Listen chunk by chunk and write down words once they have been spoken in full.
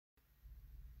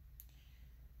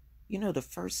The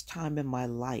first time in my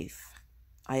life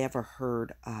I ever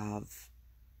heard of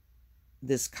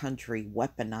this country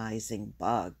weaponizing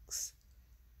bugs,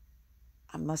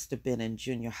 I must have been in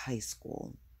junior high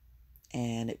school,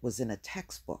 and it was in a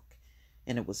textbook,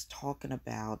 and it was talking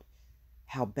about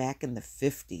how back in the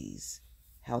 50s,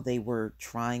 how they were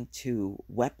trying to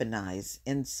weaponize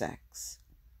insects.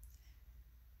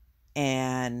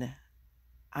 And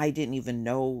I didn't even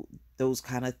know those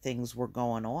kind of things were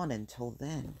going on until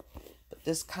then. But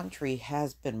this country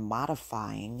has been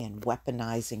modifying and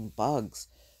weaponizing bugs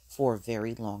for a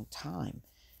very long time.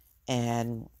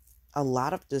 And a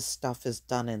lot of this stuff is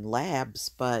done in labs,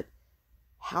 but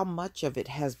how much of it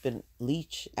has been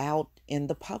leached out in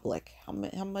the public? How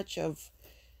much of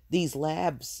these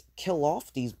labs kill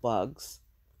off these bugs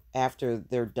after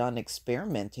they're done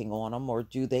experimenting on them, or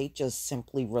do they just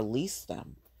simply release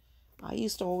them? I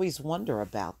used to always wonder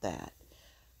about that.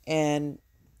 And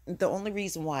the only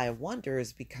reason why I wonder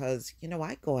is because,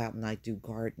 I go out and I do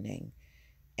gardening.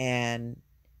 And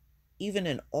even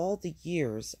in all the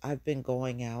years I've been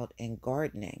going out and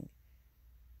gardening,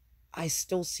 I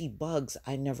still see bugs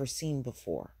I never seen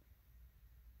before,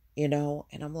 and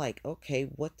I'm like, okay,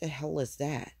 what the hell is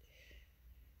that?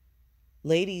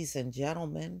 Ladies and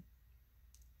gentlemen,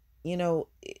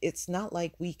 it's not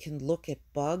like we can look at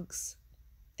bugs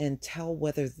and tell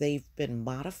whether they've been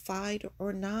modified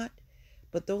or not.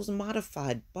 But those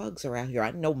modified bugs are out here. I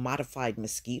know modified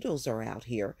mosquitoes are out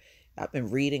here. I've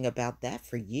been reading about that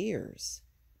for years.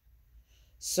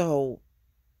 So,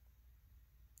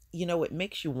 it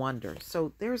makes you wonder.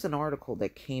 So, there's an article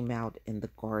that came out in The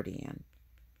Guardian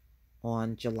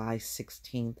on July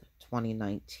 16th,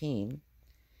 2019.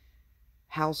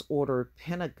 House ordered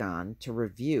Pentagon to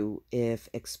review if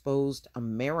exposed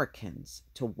Americans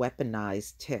to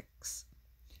weaponize ticks.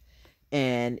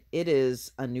 And it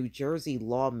is a New Jersey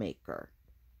lawmaker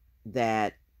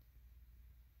that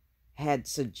had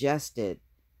suggested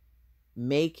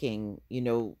making,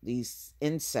 these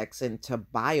insects into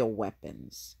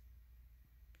bioweapons,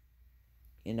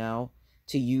 to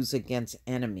use against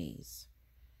enemies.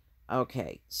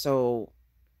 Okay, so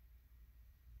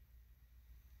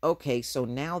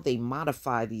now they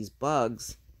modify these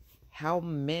bugs. How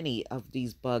many of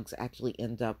these bugs actually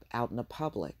end up out in the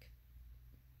public?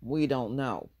 We don't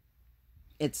know.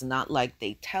 It's not like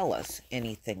they tell us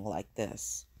anything like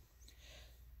this.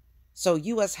 So,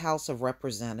 U.S. House of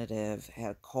Representatives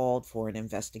had called for an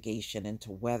investigation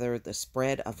into whether the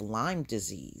spread of Lyme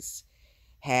disease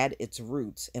had its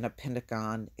roots in a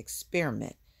Pentagon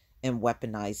experiment in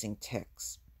weaponizing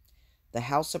ticks. The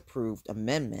House approved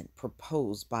amendment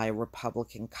proposed by a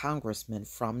Republican congressman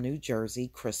from New Jersey,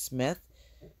 Chris Smith,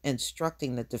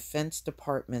 instructing the Defense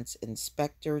Department's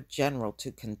Inspector General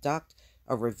to conduct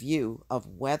a review of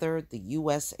whether the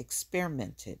U.S.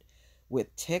 experimented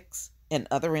with ticks and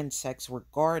other insects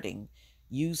regarding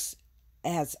use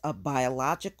as a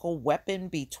biological weapon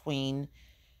between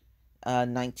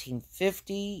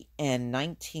 1950 and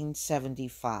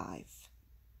 1975.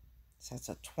 So that's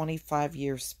a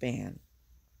 25-year span.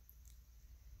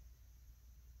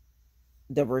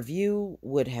 The review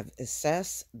would have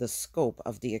assessed the scope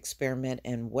of the experiment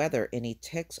and whether any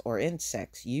ticks or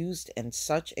insects used in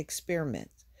such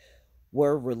experiments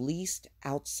were released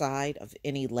outside of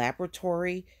any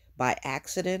laboratory by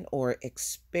accident or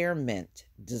experiment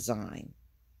design.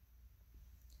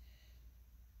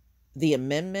 The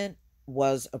amendment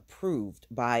was approved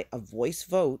by a voice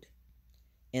vote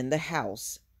in the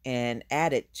House and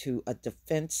added to a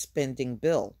defense spending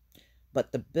bill,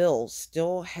 but the bill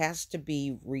still has to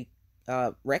be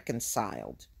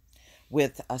reconciled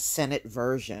with a Senate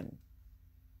version.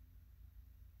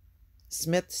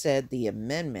 Smith said the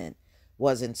amendment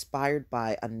was inspired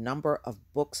by a number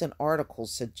of books and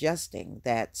articles suggesting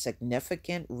that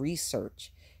significant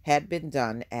research had been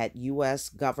done at U.S.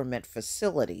 government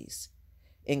facilities,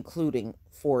 including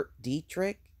Fort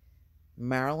Detrick,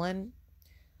 Maryland,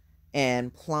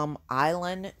 and Plum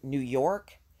Island, New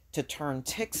York, to turn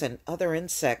ticks and other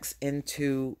insects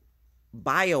into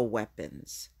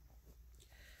bioweapons.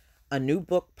 A new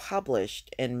book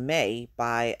published in May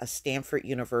by a Stanford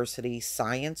University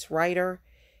science writer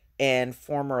and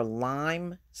former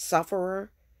Lyme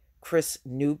sufferer, Chris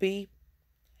Newby,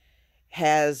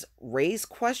 has raised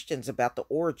questions about the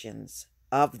origins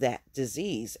of that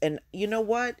disease. And you know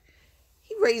what?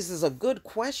 He raises a good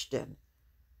question.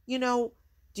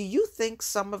 Do you think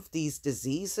some of these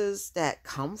diseases that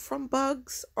come from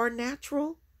bugs are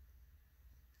natural?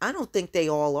 I don't think they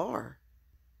all are.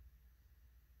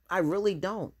 I really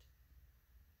don't.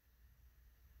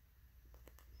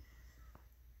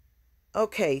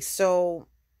 Okay, so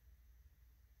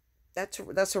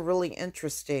That's a really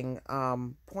interesting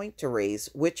point to raise,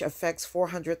 which affects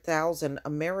 400,000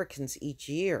 Americans each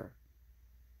year.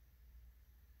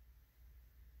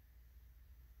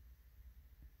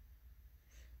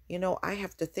 I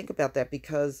have to think about that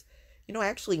because, I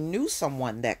actually knew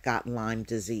someone that got Lyme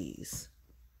disease.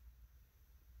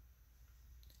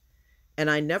 And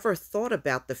I never thought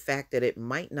about the fact that it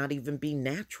might not even be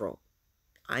natural.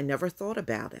 I never thought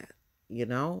about it, you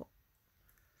know?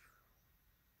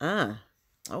 Ah,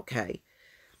 okay.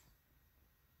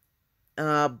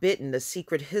 Bitten, The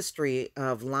Secret History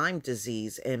of Lyme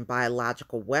Disease and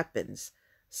Biological Weapons,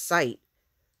 cite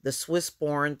the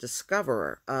Swiss-born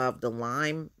discoverer of the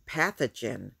Lyme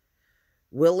pathogen,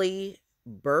 Willy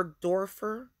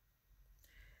Bergdorfer,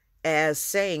 as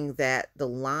saying that the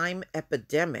Lyme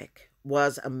epidemic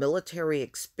was a military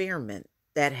experiment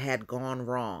that had gone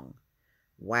wrong.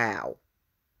 Wow.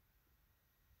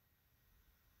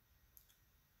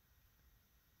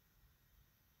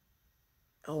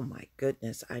 Oh my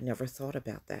goodness, I never thought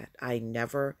about that. I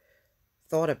never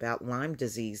thought about Lyme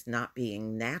disease not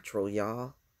being natural,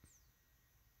 y'all.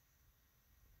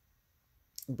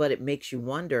 But it makes you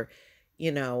wonder,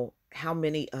 how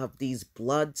many of these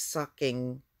blood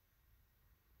sucking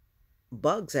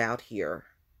bugs out here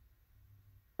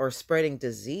are spreading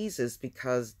diseases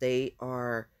because they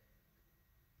are,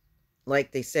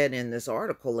 like they said in this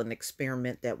article, an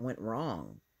experiment that went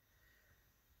wrong.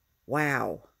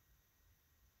 Wow.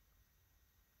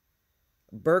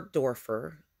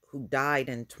 Bergdorfer, who died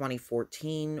in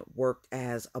 2014, worked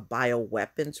as a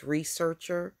bioweapons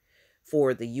researcher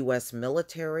for the U.S.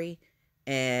 military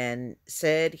and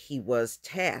said he was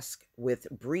tasked with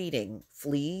breeding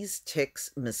fleas,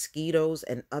 ticks, mosquitoes,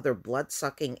 and other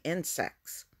blood-sucking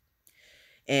insects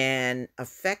and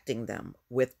affecting them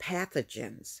with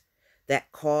pathogens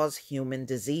that cause human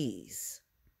disease.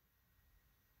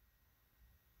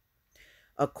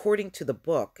 According to the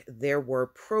book, there were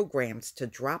programs to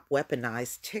drop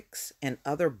weaponized ticks and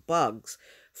other bugs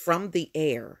from the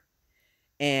air,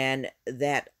 and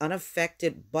that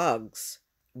unaffected bugs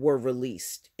were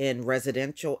released in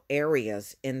residential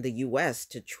areas in the US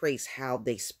to trace how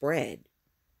they spread.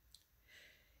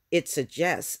 It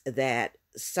suggests that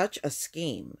such a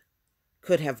scheme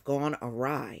could have gone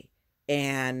awry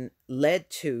and led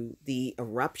to the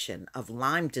eruption of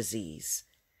Lyme disease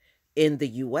in the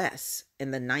US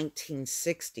in the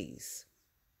 1960s.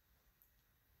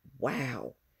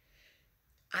 Wow.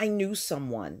 I knew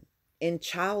someone in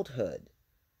childhood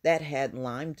that had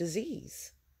Lyme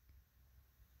disease.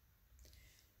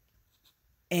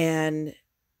 And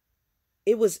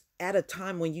it was at a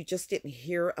time when you just didn't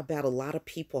hear about a lot of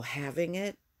people having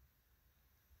it,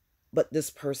 but this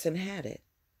person had it.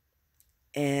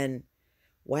 And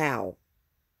wow,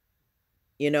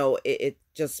 it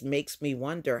just makes me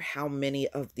wonder how many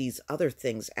of these other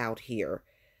things out here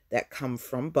that come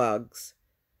from bugs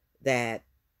that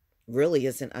really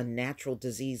isn't a natural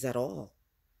disease at all.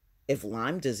 If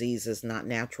Lyme disease is not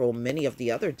natural, many of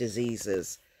the other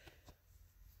diseases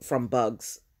from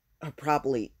bugs are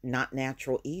probably not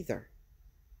natural either.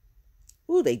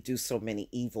 Ooh, they do so many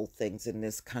evil things in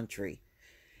this country.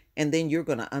 And then you're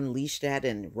going to unleash that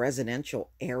in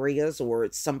residential areas, or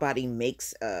somebody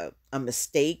makes a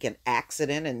mistake, an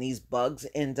accident, and these bugs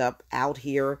end up out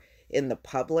here in the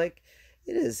public.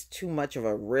 It is too much of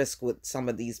a risk with some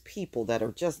of these people that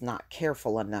are just not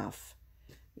careful enough,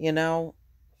 you know?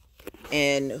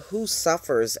 And who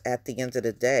suffers at the end of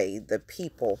the day? The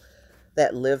people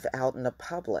that live out in the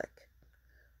public.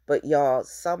 But y'all,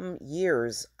 some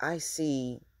years I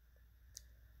see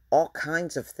all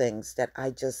kinds of things that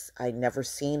I never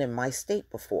seen in my state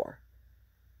before,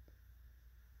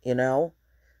 you know?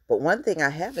 But one thing I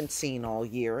haven't seen all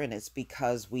year, and it's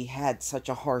because we had such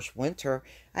a harsh winter,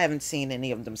 I haven't seen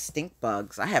any of them stink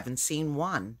bugs. I haven't seen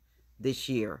one this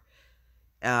year.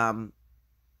 Um,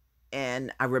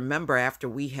 and I remember after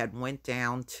we had went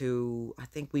down to, I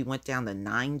think we went down to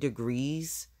 9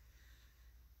 degrees,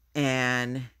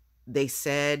 and they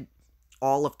said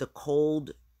all of the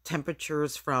cold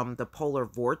temperatures from the polar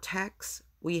vortex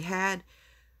we had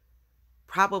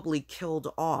probably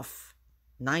killed off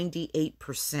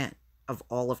 98% of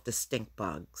all of the stink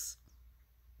bugs.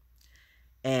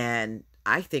 And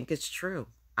I think it's true.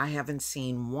 I haven't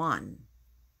seen one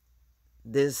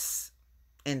this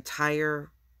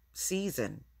entire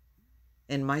season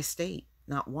in my state.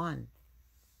 Not one.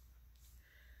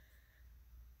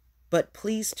 But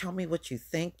please tell me what you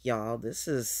think, y'all. This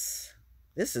is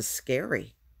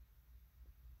scary.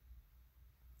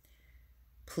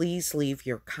 Please leave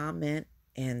your comment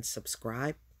and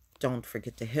subscribe. Don't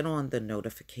forget to hit on the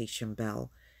notification bell,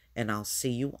 and I'll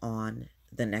see you on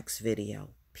the next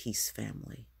video. Peace,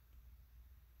 family.